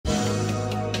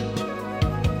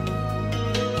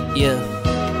Yeah.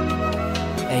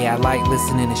 Hey, I like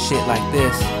listening to shit like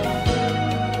this.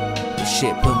 This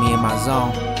shit put me in my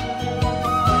zone.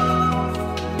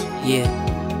 Yeah.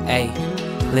 Hey.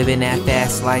 Living that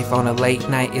fast life on a late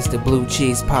night, it's the Blue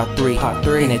Cheese Part 3.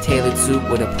 In a tailored suit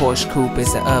with a Porsche coupe,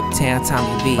 it's a uptown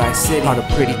Tommy V. Vice City. All the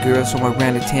pretty girls from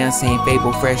around the town saying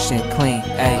Fable fresh and clean.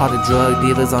 Ay. All the drug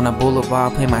dealers on the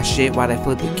boulevard play my shit while they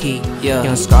flip the key. Yeah.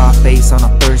 Young Scarface on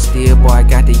the first deal, boy, I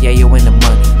got the yayo and the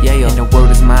money. Yayo. And the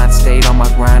world is mine, stayed on my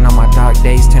grind on my dark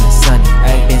days turning sunny.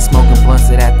 Ay. Been smoking blunts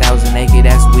of that 1,000 acre,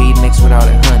 that's weed mixed with all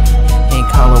the honey. In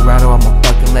Colorado, I'm a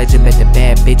fucking legend, bet the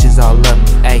bad bitches all love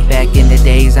me. Ay. Back in the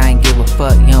days, I ain't give a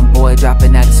fuck, young boy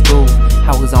dropping out of school.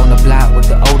 I was on the block with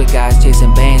the older guys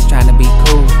chasing bands, trying to be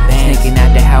cool. Sneaking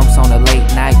out the house on a late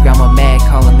night, grandma mad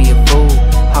calling me a fool.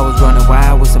 I was running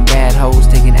wild with some bad hoes,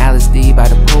 taking LSD by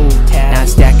the pool. Now I'm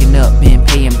stacking up, been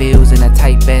paying bills in a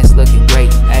tight vest, looking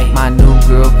great. Ay. My new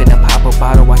girl finna pop a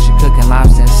bottle while she cooking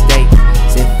lobster and steak.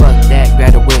 Said fuck that,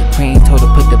 grabbed a whipped cream, told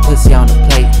her put the pussy on the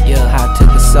plate. Yeah. I took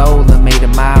a soul and made a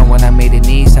mile when I made her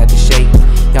knees start to shake.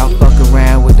 Y'all fuck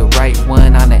around with the right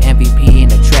one, I'm the MVP in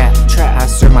the trap. I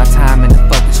serve my time in the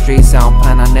fucking streets, I don't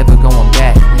plan on never going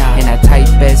back. In a tight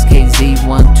vest,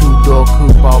 KZ1, 2-door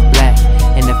coupe, all black.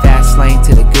 In the fast lane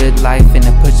to the good life, and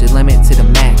to push the limit to the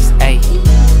max. Ayy.